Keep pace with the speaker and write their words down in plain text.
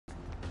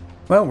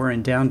Well, we're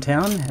in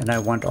downtown, and I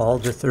want all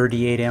the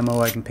 38 ammo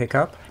I can pick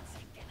up.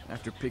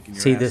 After picking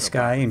your See ass this up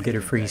guy off and the get a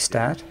pavement free back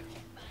stat.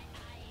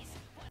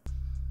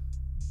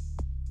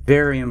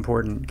 Very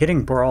important.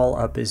 Getting Brawl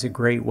up is a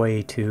great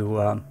way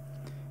to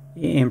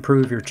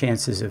improve your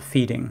chances of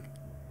feeding.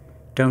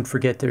 Don't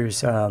forget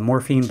there's a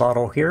morphine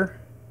bottle here.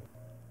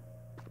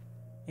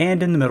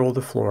 And in the middle of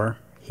the floor,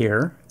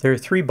 here, there are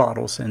 3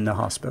 bottles in the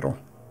hospital.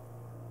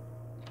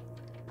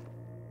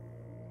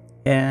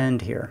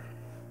 And here.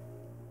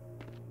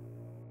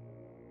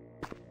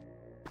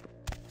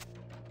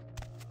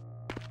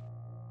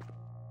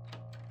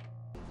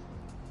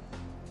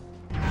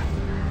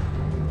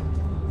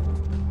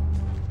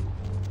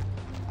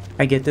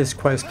 I get this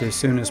quest as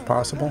soon as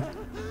possible.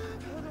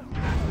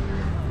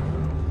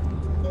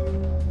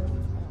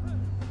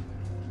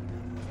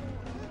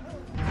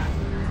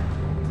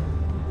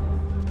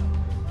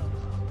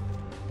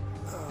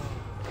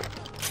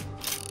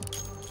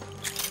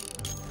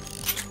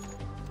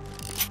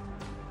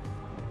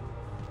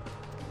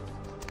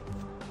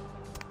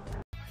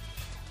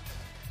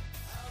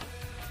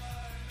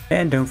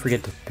 And don't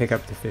forget to pick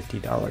up the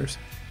 $50.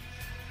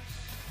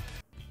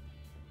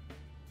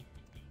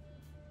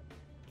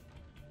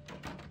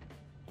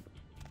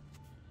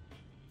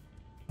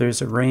 There's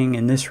a ring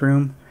in this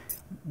room.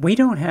 We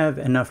don't have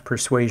enough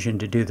persuasion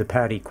to do the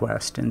Patty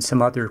quest and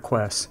some other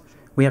quests.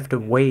 We have to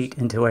wait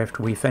until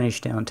after we finish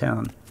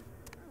downtown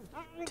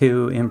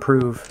to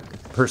improve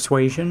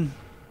persuasion,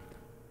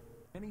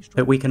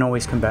 that we can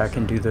always come back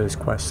and do those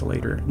quests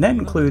later. And that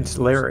includes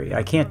Larry.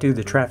 I can't do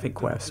the traffic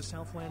quest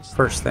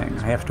first thing.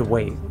 I have to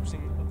wait.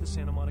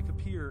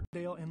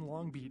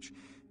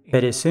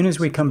 But as soon as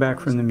we come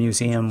back from the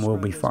museum, we'll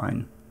be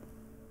fine.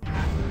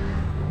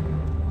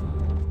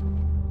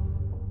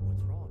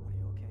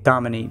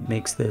 Dominate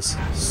makes this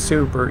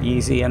super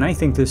easy, and I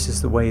think this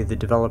is the way the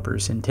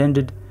developers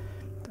intended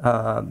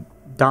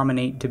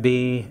Dominate to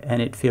be,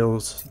 and it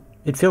feels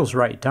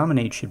right.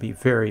 Dominate should be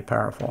very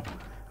powerful.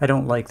 I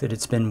don't like that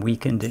it's been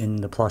weakened in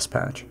the Plus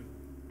patch.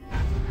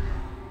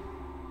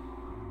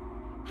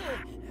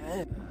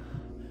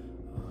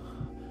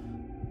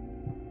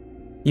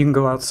 You can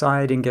go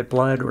outside and get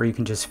blood, or you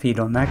can just feed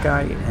on that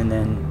guy, and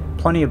then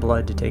plenty of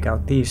blood to take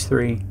out these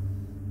 3.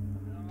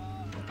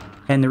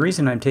 And the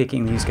reason I'm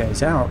taking these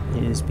guys out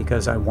is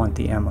because I want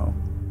the ammo.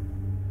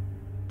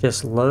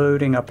 Just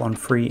loading up on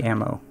free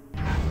ammo.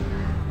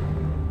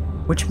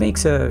 Which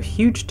makes a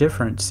huge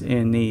difference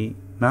in the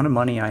amount of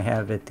money I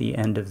have at the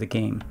end of the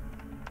game.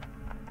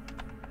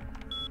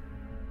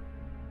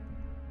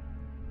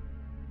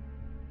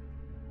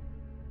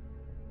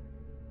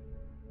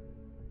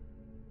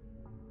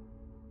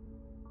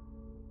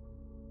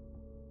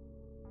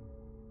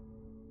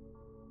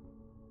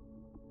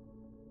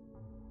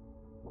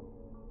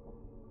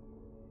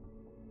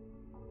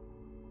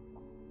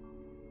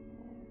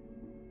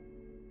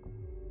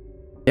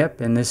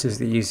 Yep, and this is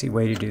the easy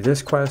way to do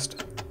this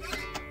quest.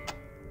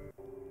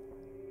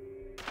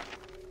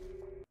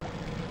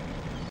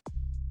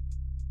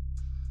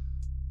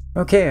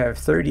 Okay, I have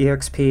 30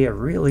 XP. I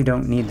really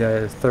don't need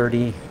the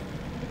 30.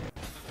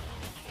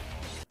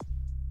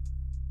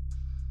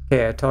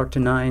 Okay, I talk to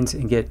Nines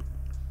and get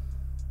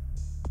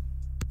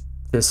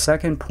the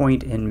second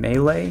point in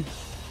melee,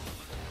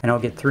 and I'll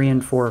get 3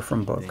 and 4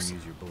 from books. Then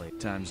use your blade.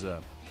 Time's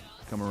up.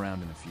 Come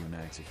around in a few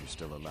nights if you're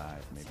still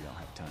alive. Maybe I'll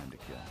have time to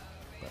kill.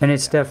 And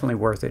it's definitely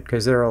worth it,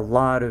 because there are a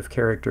lot of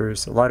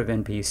characters, a lot of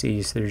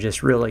NPCs that are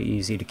just really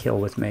easy to kill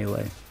with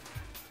melee.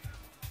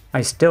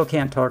 I still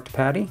can't talk to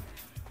Patty,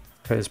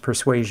 because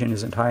persuasion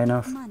isn't high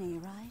enough. Money,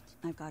 right?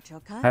 I've got your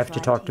I have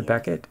to talk to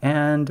Beckett,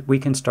 and we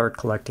can start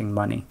collecting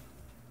money.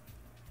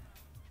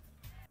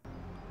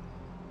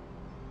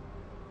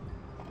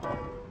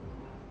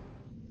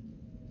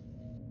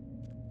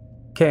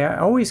 Okay, I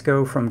always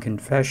go from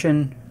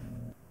Confession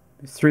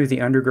through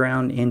the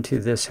underground into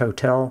this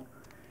hotel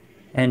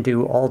and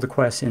do all the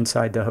quests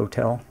inside the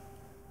hotel.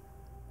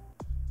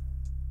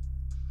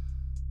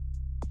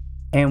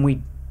 And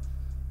we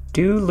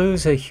do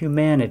lose a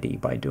humanity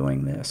by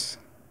doing this.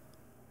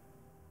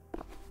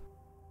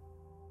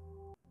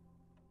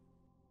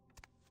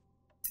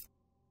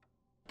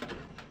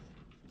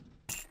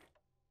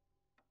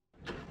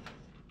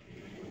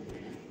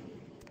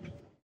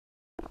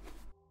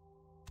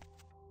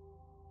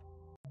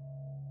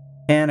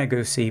 And I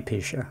go see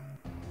Pisha.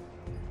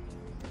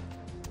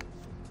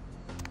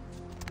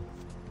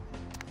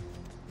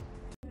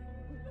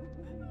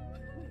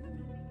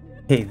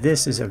 Okay,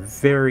 this is a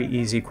very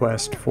easy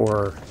quest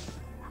for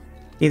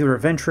either a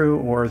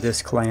Ventru or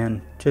this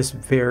clan. Just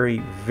very,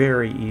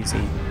 very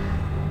easy.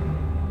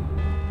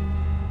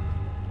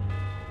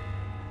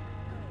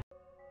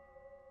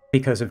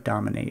 Because of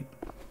Dominate.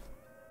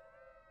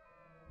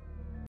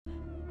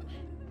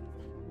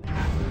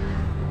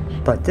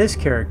 But this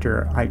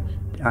character,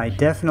 I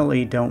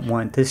definitely don't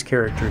want this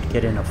character to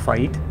get in a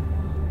fight,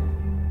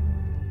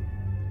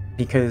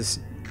 because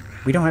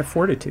we don't have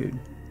fortitude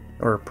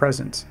or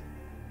presence.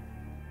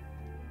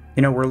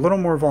 You know, we're a little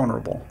more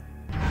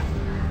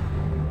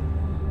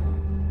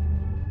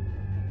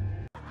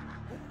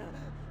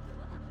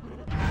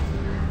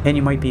And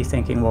you might be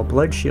thinking, well,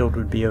 Blood Shield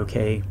would be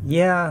okay.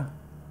 Yeah,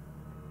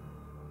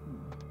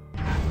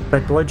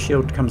 but Blood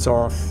Shield comes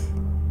off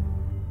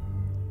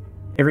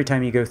every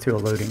time you go through a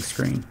loading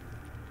screen.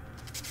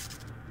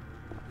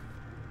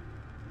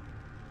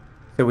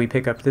 So we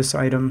pick up this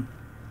item.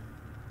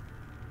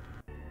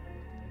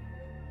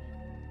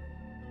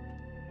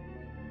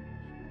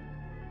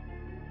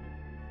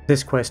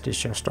 This quest is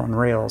just on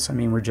rails. I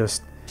mean, we're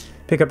just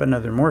pick up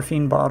another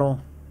morphine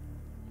bottle.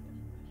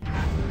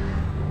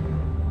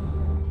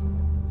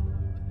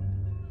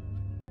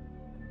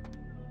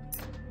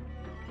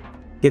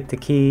 Get the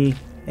key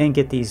and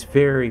get these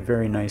very,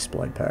 very nice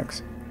blood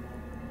packs.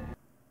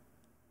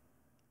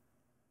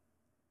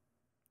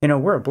 You know,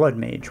 we're a blood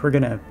mage.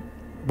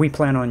 We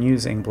plan on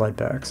using blood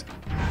packs.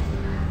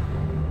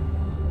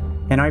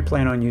 And I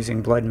plan on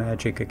using blood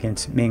magic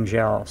against Ming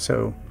Xiao,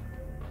 so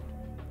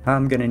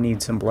I'm gonna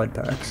need some blood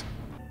packs.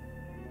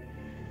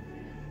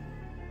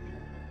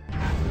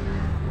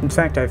 In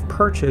fact, I've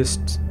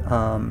purchased,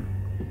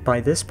 by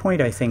this point,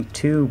 I think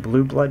 2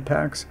 blue blood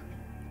packs.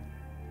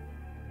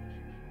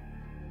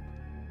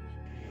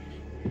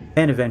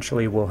 And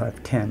eventually we'll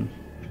have 10.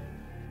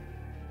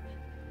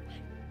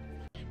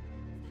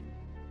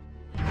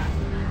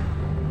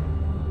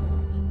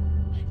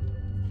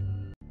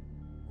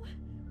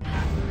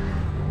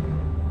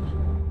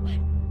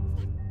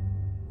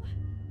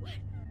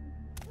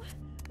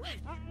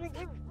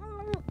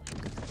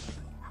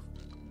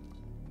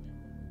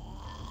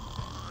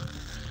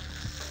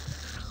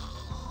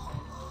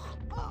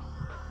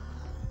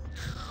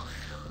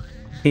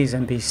 These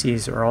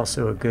NPCs are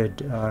also a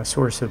good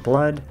source of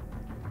blood.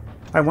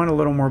 I want a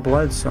little more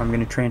blood, so I'm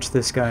going to tranche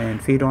this guy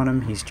and feed on him.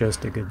 He's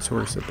just a good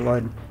source of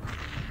blood.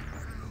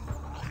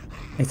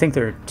 I think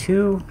there are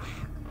two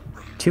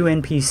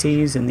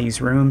NPCs in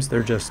these rooms.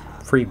 They're just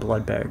free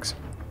blood bags.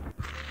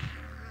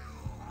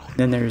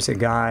 Then there's a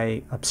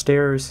guy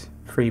upstairs,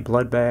 free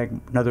blood bag,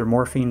 another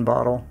morphine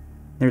bottle.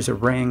 There's a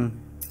ring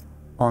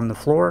on the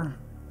floor.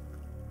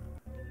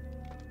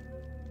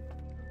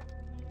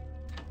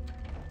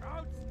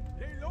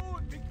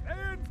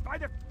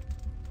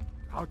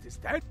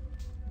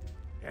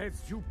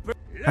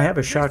 I have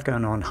a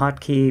shotgun on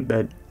hotkey,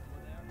 but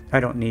I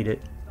don't need it.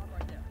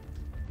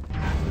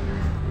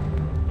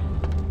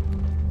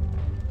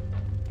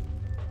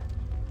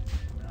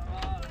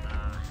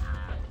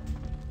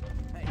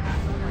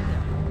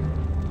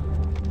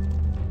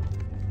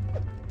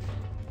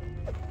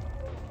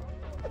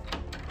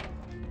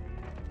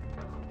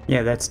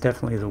 Yeah, that's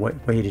definitely the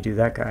way to do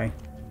that guy.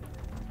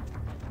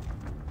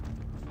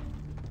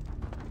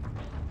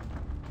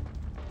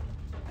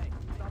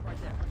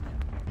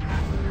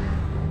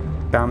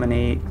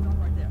 Dominate.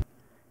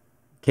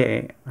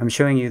 Okay, I'm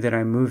showing you that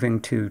I'm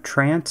moving to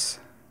trance.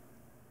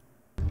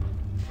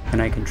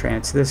 And I can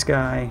trance this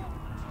guy.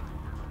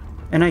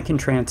 And I can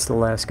trance the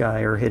last guy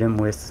or hit him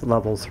with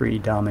level 3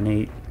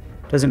 dominate.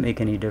 Doesn't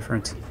make any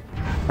difference.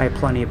 I have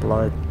plenty of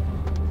blood.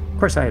 Of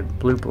course I have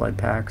blue blood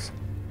packs.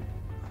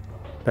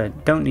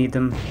 But don't need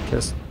them,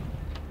 just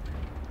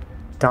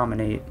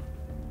dominate.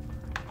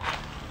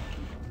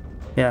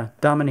 Yeah,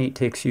 dominate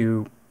takes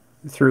you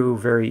through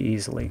very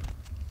easily.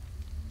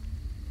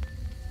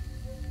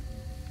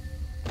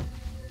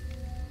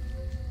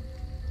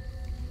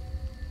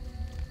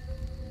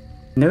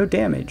 No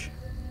damage.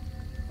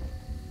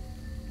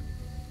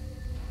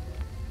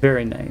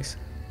 Very nice.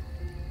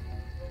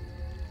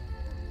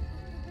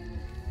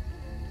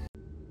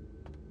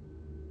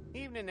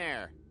 Evening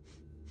there.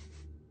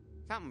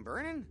 Something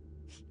burning?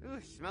 Ooh,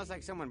 smells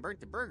like someone burnt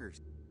the burgers.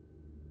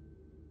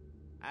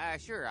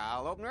 Sure,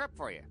 I'll open her up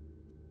for you.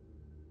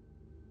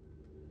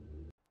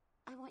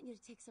 I want you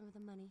to take some of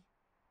the money.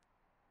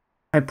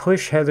 I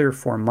push Heather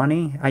for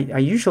money. I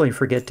usually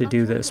forget to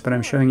do this, but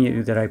I'm showing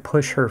you that I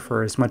push her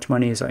for as much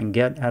money as I can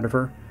get out of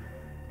her.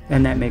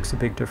 And that makes a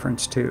big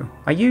difference too.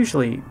 I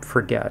usually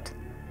forget,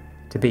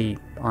 to be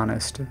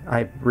honest.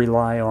 I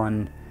rely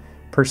on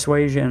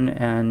persuasion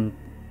and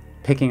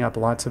picking up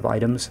lots of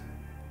items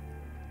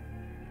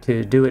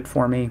to do it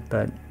for me,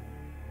 but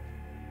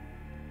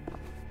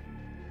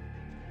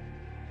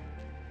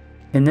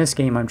in this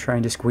game I'm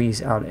trying to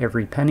squeeze out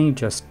every penny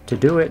just to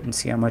do it and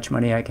see how much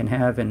money I can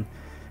have, and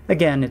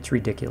again, it's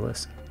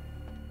ridiculous.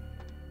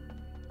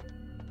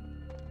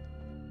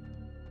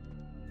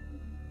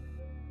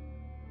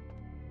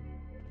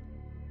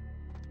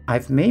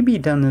 I've maybe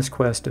done this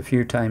quest a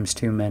few times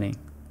too many.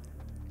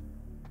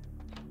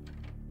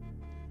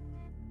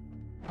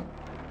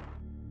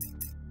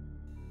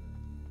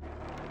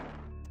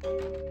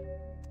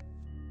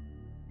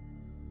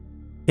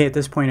 Okay, at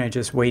this point I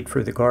just wait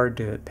for the guard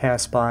to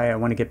pass by. I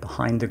want to get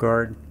behind the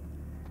guard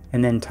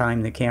and then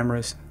time the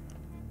cameras.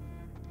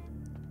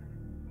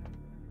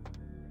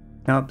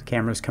 Nope, the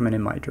camera's coming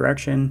in my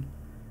direction.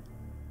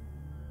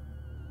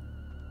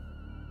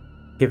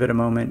 Give it a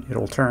moment,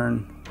 it'll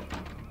turn.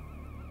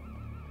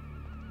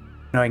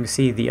 Now I can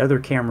see the other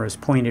camera is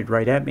pointed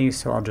right at me,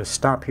 so I'll just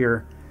stop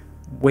here,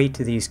 wait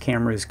till these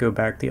cameras go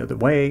back the other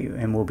way,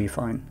 and we'll be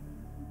fine.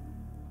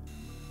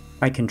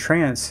 I can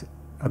trance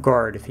a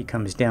guard if he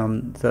comes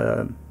down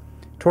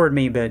toward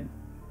me, but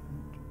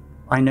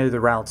I know the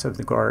routes of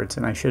the guards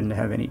and I shouldn't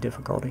have any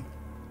difficulty.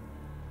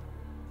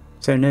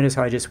 So notice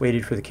how I just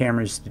waited for the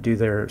cameras to do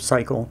their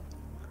cycle.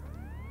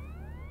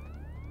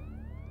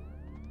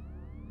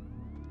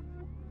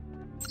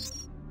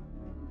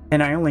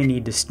 And I only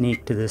need to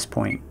sneak to this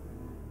point.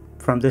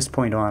 From this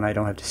point on, I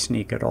don't have to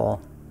sneak at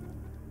all.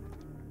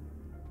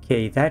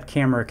 Okay, that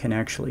camera can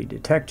actually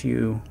detect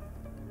you.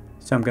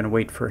 So I'm going to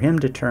wait for him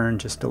to turn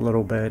just a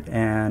little bit,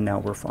 and now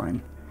we're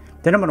fine.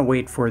 Then I'm going to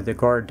wait for the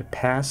guard to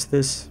pass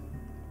this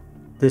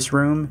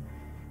room.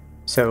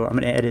 So I'm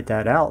going to edit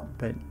that out,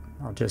 but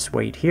I'll just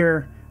wait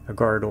here.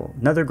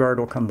 Another guard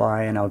will come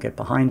by, and I'll get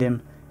behind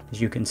him,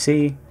 as you can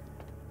see.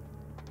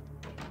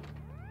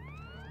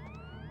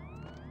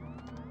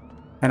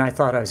 And I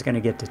thought I was going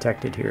to get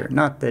detected here.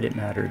 Not that it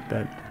mattered,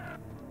 but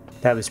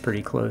that was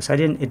pretty close. It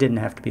didn't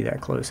have to be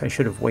that close. I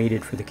should have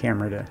waited for the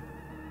camera to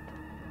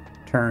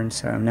turn,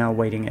 so I'm now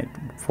waiting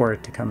for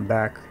it to come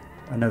back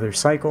another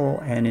cycle,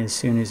 and as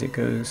soon as it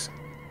goes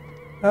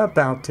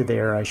about to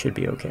there, I should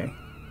be okay.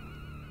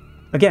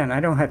 Again,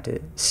 I don't have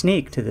to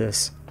sneak to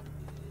this,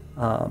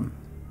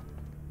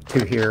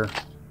 to here.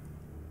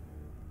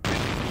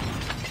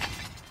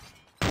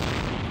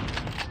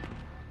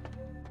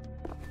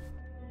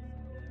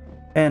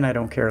 And I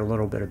don't care a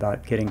little bit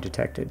about getting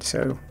detected,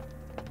 so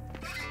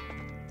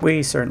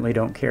we certainly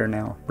don't care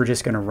now. We're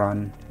just going to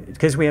run,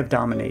 because we have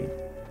Dominate.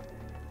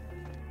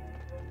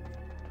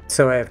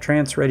 So I have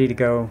Trance ready to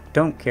go,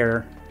 don't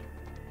care.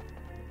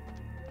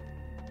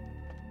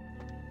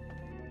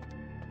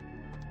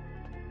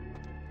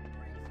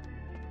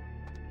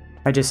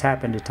 I just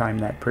happened to time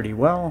that pretty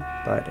well,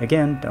 but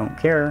again, don't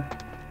care.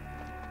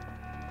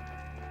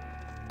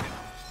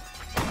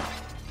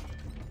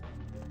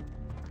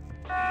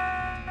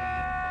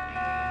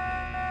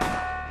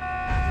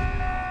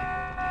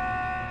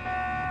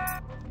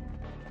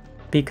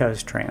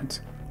 Because trance.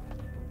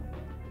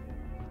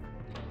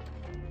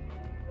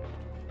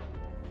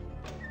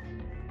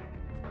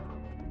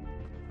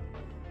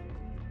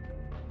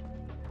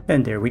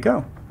 And there we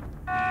go.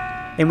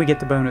 And we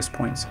get the bonus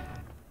points.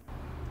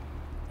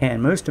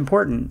 And most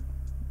important,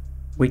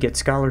 we get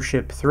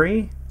Scholarship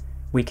 3.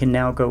 We can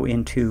now go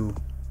into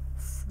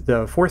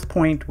the 4th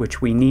point,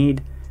 which we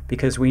need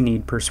because we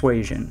need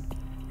Persuasion.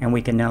 And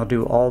we can now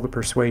do all the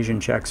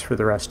Persuasion checks for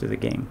the rest of the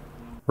game.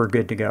 We're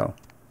good to go.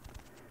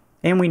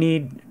 And we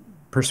need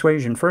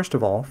Persuasion, first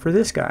of all, for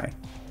this guy,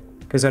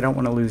 because I don't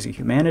want to lose a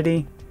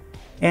humanity.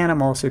 And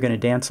I'm also going to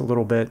dance a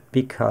little bit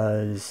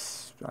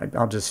because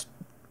I'll just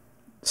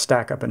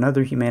stack up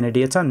another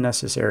humanity. It's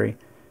unnecessary.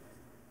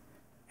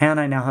 And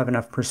I now have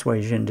enough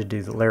Persuasion to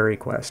do the Larry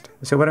quest.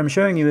 So what I'm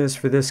showing you is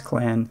for this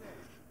clan,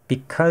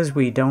 because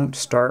we don't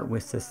start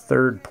with the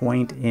 3rd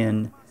point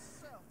in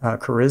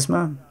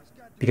Charisma,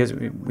 because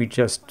we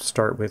just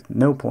start with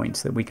no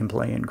points that we can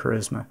play in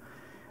Charisma.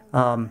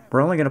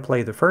 We're only going to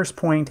play the 1st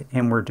point,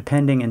 and we're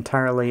depending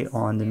entirely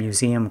on the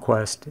museum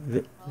quest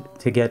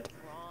to get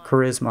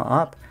Charisma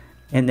up,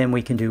 and then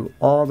we can do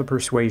all the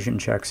Persuasion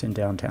checks in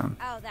downtown.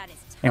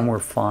 And we're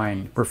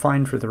fine. We're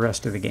fine for the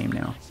rest of the game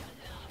now.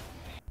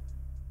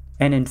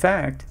 And in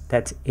fact,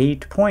 that's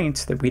 8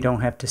 points that we don't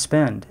have to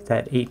spend.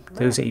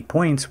 Those 8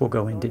 points will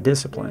go into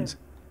disciplines,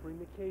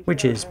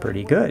 which is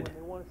pretty good.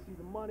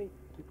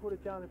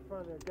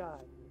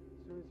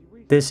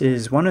 This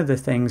is one of the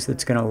things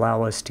that's going to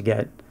allow us to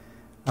get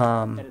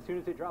and as soon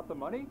as they drop the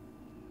money,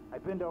 I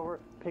bend over,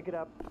 pick it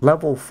up.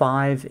 Level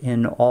 5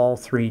 in all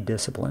 3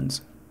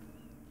 disciplines.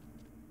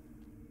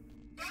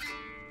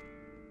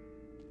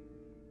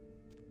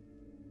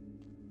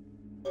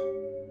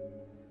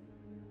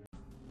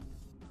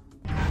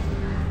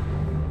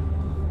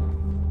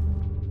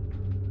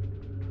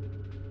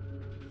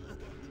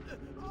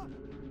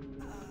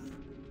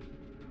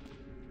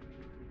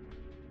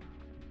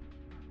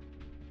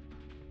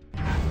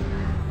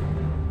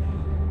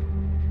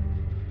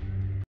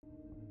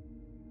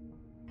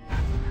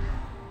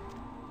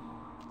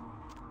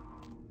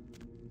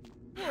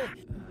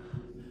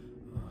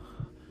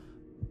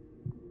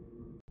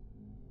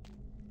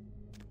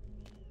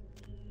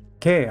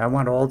 Okay, I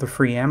want all the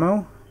free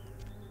ammo.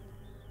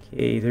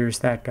 Okay, there's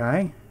that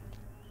guy.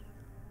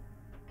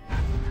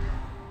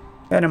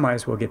 And I might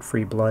as well get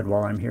free blood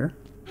while I'm here.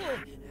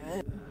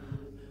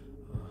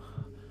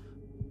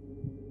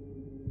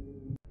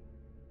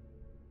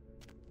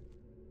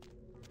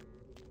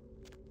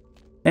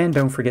 And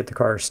don't forget the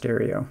car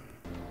stereo.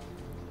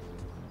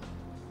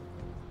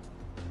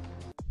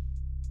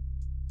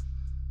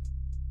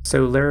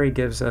 So Larry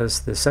gives us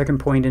the 2nd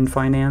point in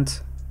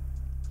finance.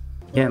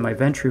 Yeah, my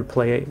Ventrue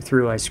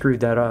playthrough, I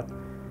screwed that up.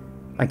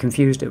 I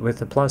confused it with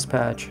the plus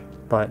patch,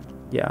 but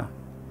yeah.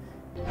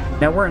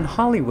 Now we're in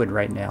Hollywood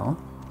right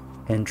now,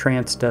 and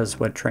Trance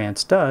does what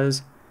Trance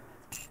does,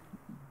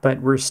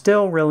 but we're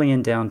still really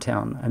in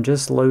downtown. I'm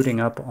just loading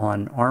up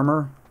on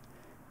armor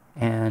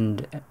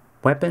and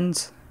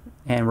weapons,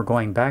 and we're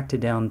going back to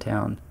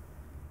downtown.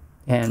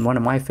 And one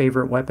of my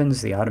favorite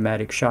weapons, the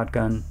automatic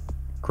shotgun,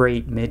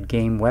 great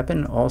mid-game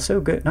weapon,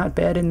 also good, not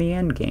bad in the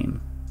end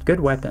game. Good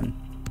weapon.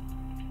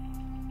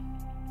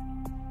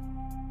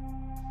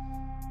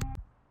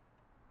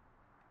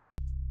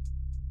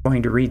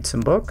 Going to read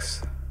some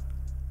books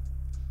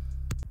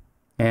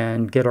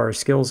and get our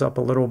skills up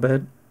a little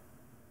bit.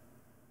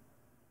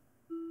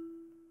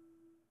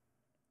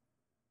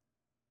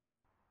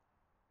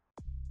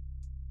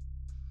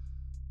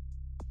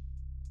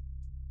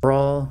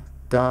 Brawl,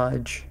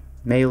 dodge,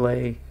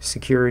 melee,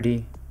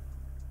 security.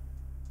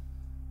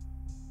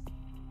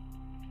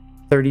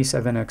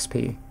 37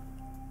 XP.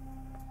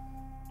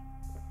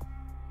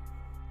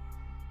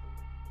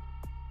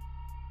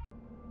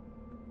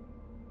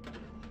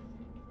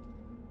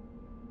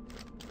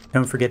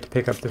 Don't forget to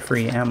pick up the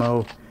free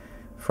ammo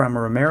from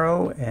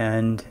Romero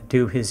and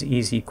do his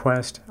easy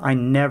quest. I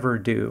never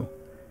do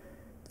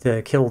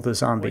the kill the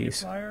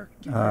zombies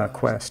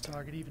quest.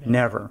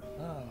 Never.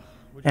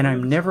 And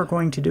I'm never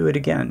going to do it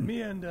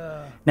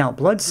again. Now,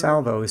 Blood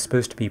Salvo is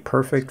supposed to be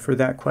perfect for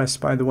that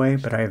quest, by the way,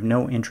 but I have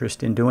no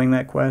interest in doing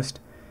that quest.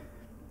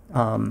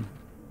 And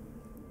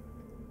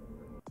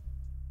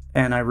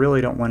I really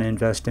don't want to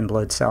invest in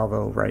Blood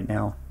Salvo right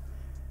now.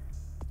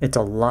 It's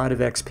a lot of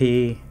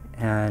XP,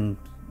 and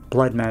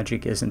blood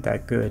magic isn't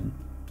that good.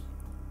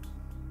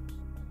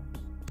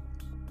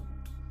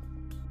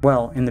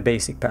 Well, in the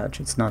basic patch,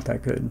 it's not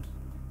that good.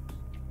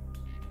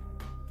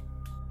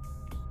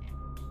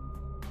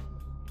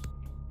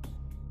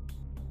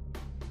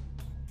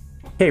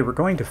 Okay, we're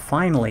going to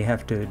finally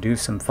have to do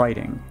some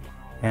fighting.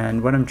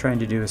 And what I'm trying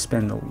to do is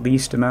spend the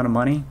least amount of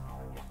money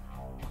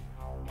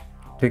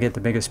to get the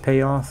biggest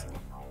payoff.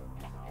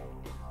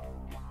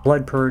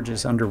 Blood Purge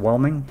is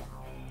underwhelming.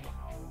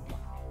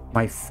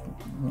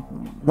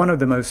 One of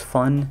the most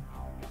fun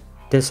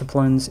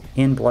disciplines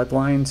in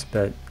Bloodlines,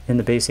 but in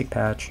the basic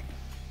patch,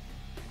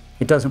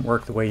 it doesn't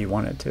work the way you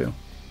want it to.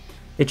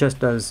 It just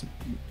does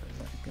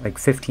like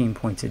 15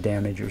 points of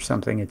damage or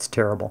something. It's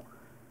terrible.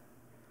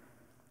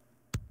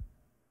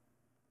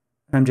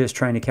 I'm just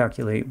trying to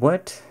calculate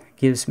what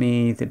gives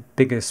me the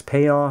biggest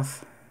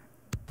payoff.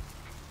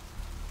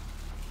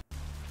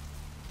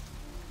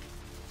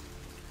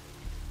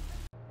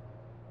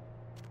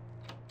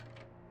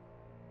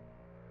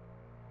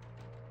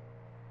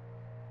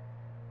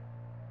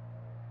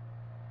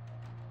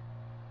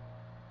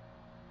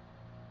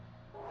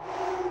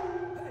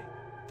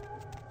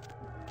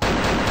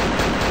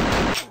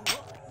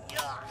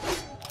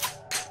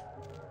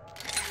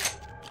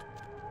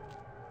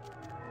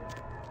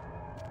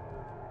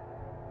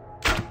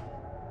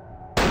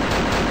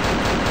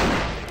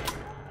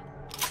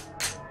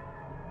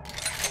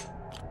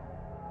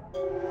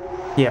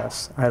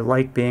 Yes, I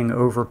like being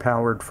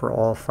overpowered for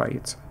all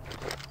fights.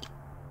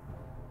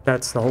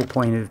 That's the whole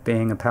point of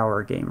being a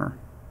power gamer.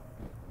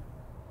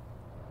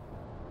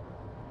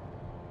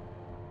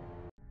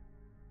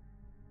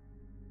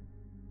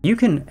 You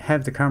can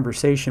have the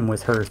conversation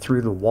with her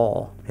through the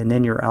wall, and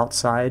then you're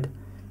outside,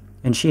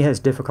 and she has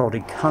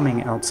difficulty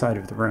coming outside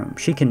of the room.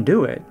 She can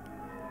do it,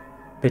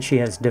 but she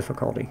has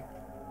difficulty.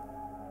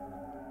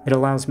 It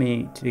allows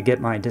me to get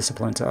my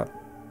disciplines up.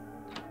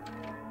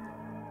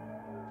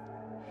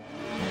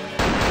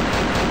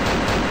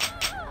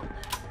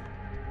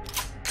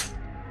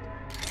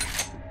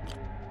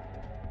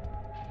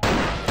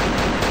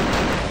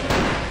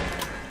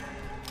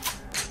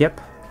 Yep,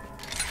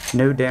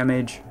 no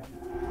damage,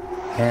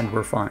 and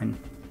we're fine.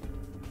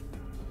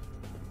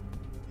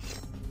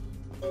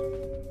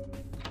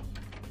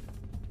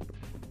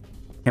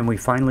 And we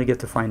finally get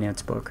the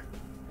finance book.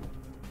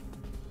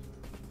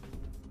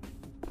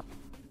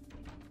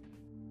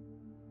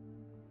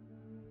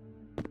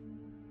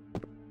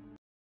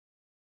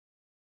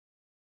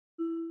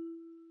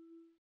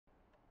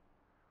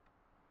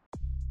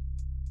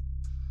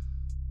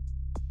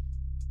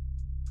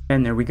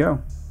 And there we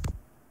go.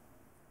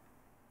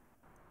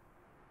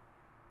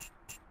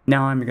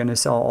 Now I'm going to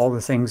sell all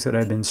the things that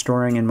I've been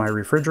storing in my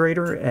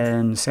refrigerator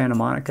in Santa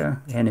Monica,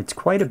 and it's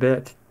quite a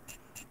bit.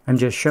 I'm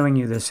just showing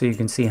you this so you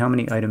can see how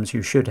many items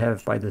you should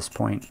have by this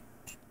point.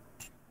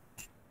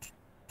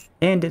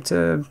 And it's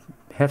a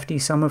hefty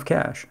sum of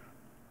cash.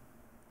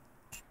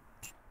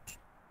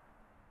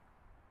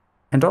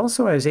 And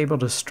also I was able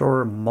to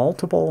store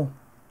multiple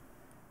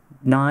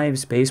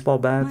knives, baseball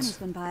bats,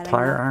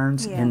 tire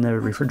irons in the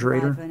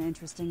refrigerator.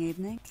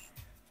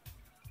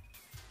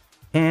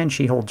 And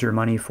she holds your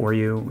money for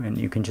you, and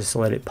you can just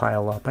let it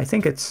pile up. I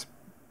think it's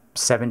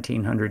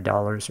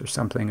 $1,700 or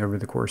something over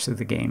the course of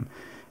the game.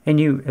 And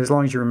you, as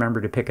long as you remember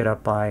to pick it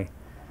up by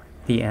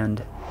the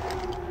end.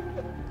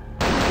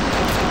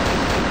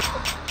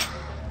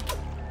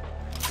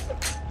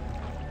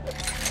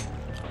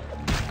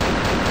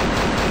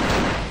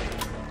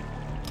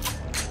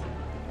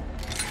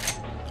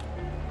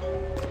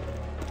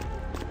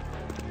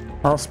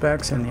 All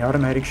specs and the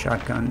automatic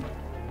shotgun.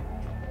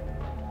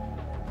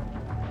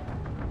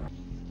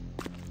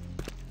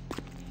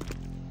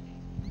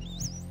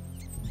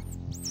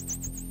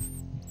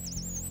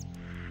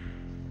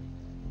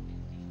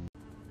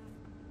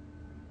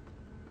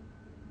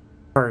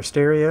 Car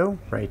stereo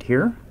right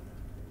here,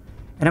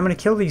 and I'm going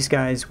to kill these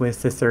guys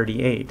with the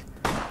 38.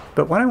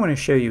 But what I want to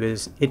show you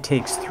is it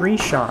takes 3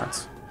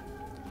 shots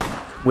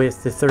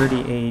with the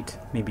 38,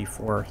 maybe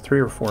 4, 3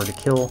 or 4 to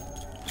kill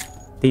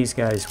these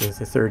guys with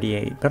the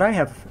 38. But I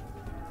have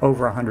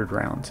over 100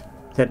 rounds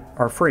that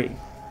are free.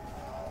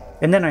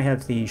 And then I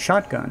have the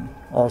shotgun,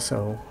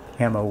 also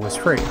ammo was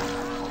free.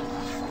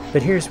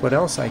 But here's what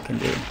else I can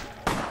do.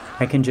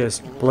 I can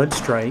just blood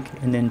strike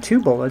and then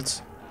 2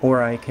 bullets,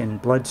 or I can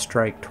blood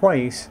strike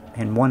twice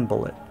and 1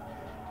 bullet.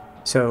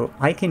 So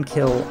I can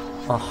kill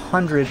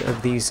 100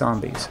 of these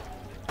zombies.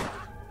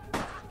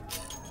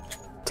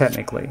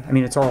 Technically. I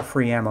mean, it's all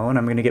free ammo, and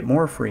I'm going to get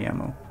more free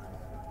ammo.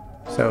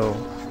 So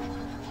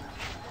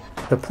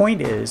the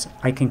point is,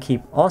 I can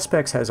keep...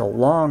 Auspex has a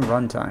long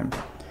runtime,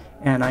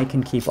 and I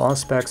can keep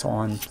Auspex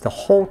on the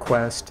whole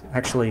quest,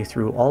 actually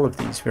through all of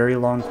these very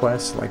long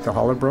quests, like the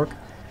Hollowbrook,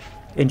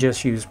 and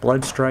just use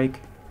Blood Strike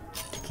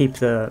to keep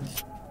the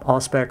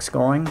Auspex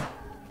going.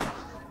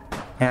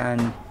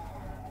 And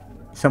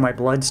so my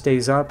blood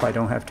stays up, I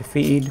don't have to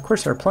feed. Of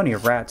course, there are plenty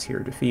of rats here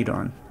to feed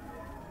on,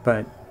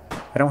 but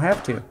I don't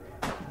have to.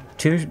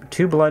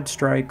 Two blood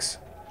strikes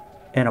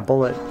and a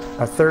bullet,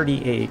 a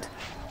 38,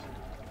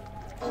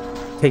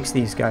 takes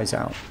these guys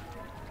out.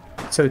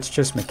 So it's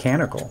just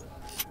mechanical.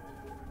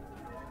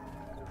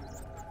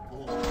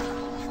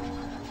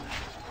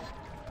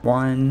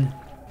 One,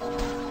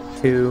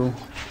 two,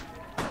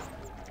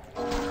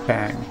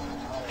 bang.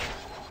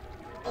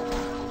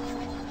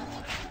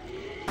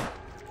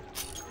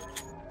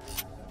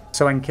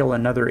 So I can kill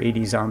another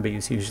 80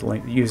 zombies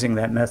usually using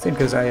that method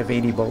because I have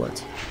 80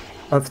 bullets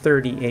of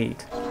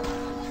 38.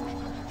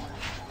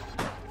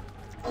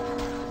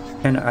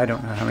 And I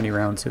don't know how many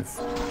rounds of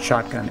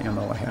shotgun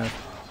ammo I have.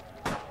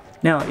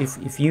 Now,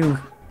 if you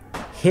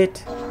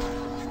hit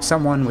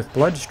someone with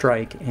blood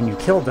strike and you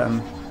kill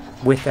them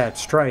with that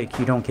strike,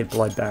 you don't get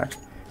blood back,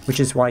 which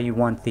is why you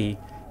want the...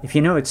 If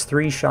you know it's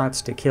 3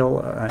 shots to kill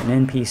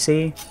an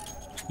NPC,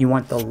 you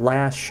want the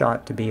last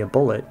shot to be a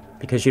bullet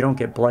because you don't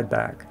get blood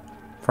back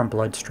from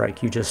blood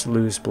strike. You just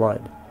lose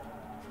blood.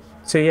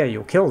 So yeah,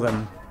 you'll kill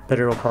them, but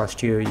it'll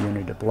cost you a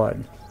unit of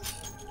blood.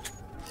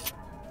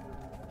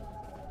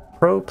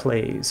 Pro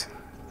plays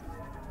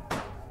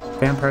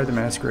Vampire the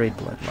Masquerade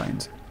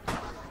Bloodlines.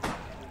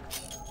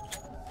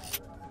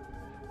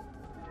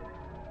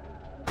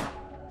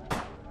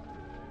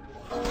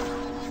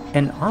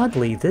 And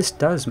oddly, this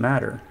does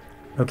matter.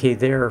 Okay,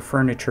 their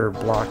furniture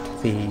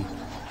blocked the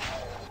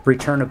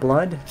return of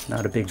blood.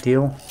 Not a big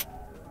deal.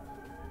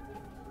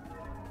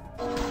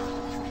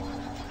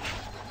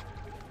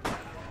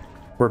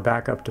 We're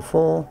back up to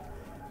full.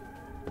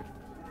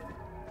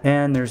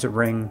 And there's a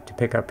ring to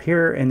pick up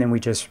here, and then we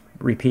just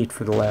repeat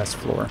for the last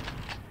floor.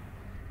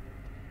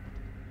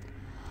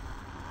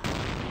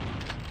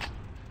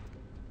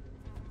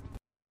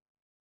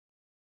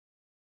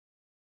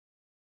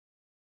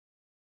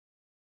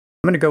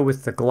 I'm going to go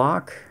with the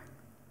Glock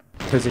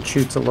because it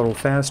shoots a little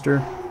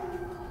faster.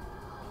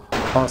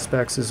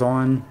 Auspex is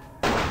on.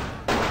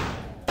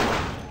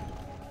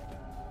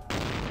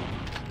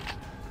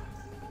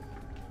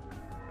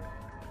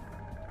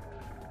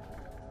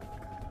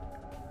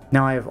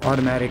 Now I have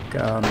automatic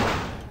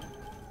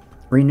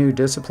renew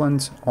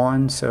disciplines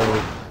on, so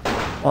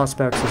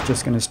Auspex is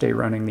just going to stay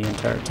running the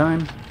entire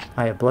time.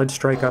 I have blood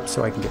strike up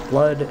so I can get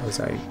blood as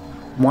I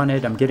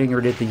wanted. I'm getting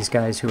rid of these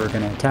guys who are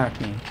going to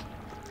attack me.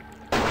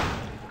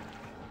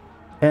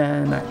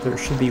 And there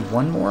should be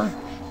one more.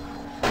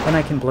 And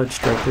I can blood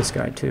strike this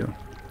guy too.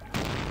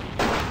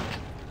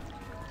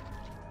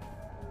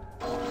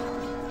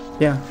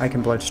 Yeah, I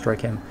can blood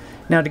strike him.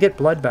 Now to get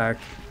blood back,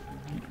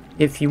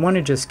 if you want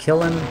to just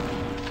kill him,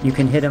 you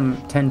can hit him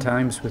 10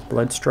 times with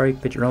blood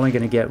strike, but you're only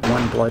going to get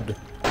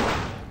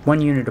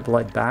one unit of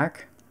blood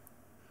back.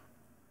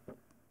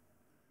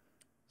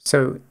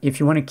 So if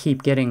you want to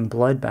keep getting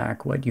blood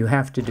back, what you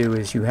have to do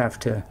is you have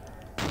to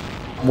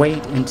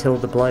wait until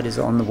the blood is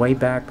on the way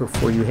back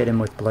before you hit him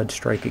with blood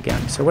strike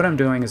again. So what I'm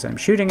doing is I'm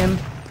shooting him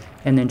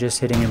and then just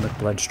hitting him with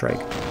blood strike.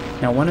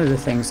 Now one of the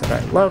things that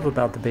I love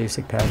about the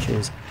basic patch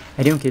is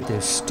I don't get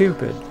this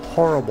stupid,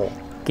 horrible,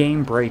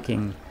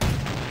 game-breaking,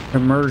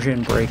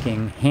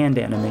 immersion-breaking hand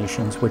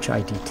animations, which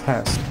I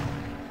detest.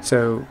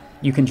 So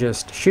you can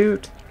just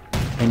shoot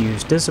and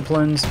use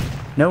disciplines,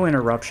 no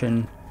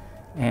interruption,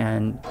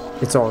 and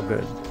it's all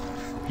good.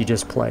 You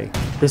just play.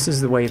 This is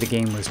the way the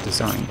game was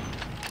designed.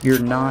 You're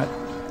not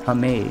a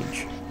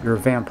mage, you're a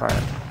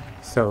vampire.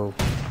 So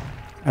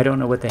I don't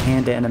know what the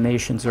hand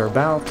animations are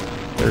about.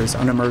 They're as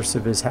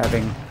unimmersive as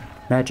having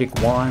magic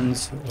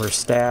wands or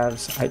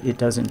staves. It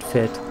doesn't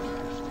fit.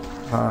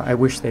 I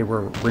wish they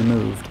were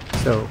removed.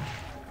 So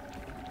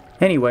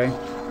anyway,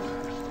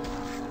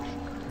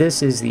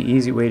 this is the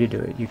easy way to do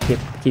it. You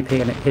keep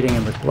hitting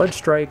him with blood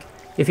strike.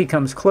 If he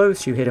comes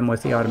close, you hit him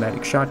with the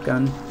automatic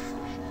shotgun,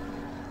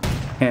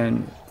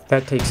 and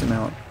that takes him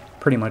out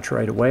pretty much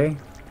right away.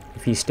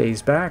 If he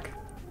stays back,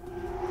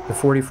 the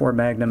 44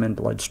 Magnum and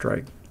blood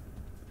strike.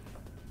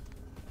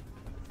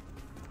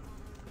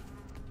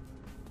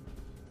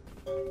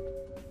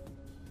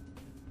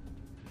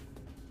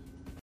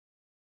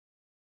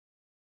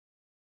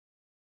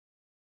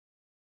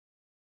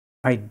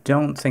 I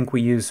don't think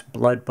we use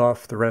Blood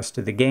Buff the rest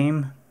of the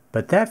game,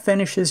 but that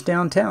finishes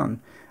downtown.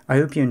 I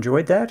hope you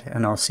enjoyed that,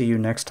 and I'll see you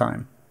next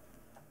time.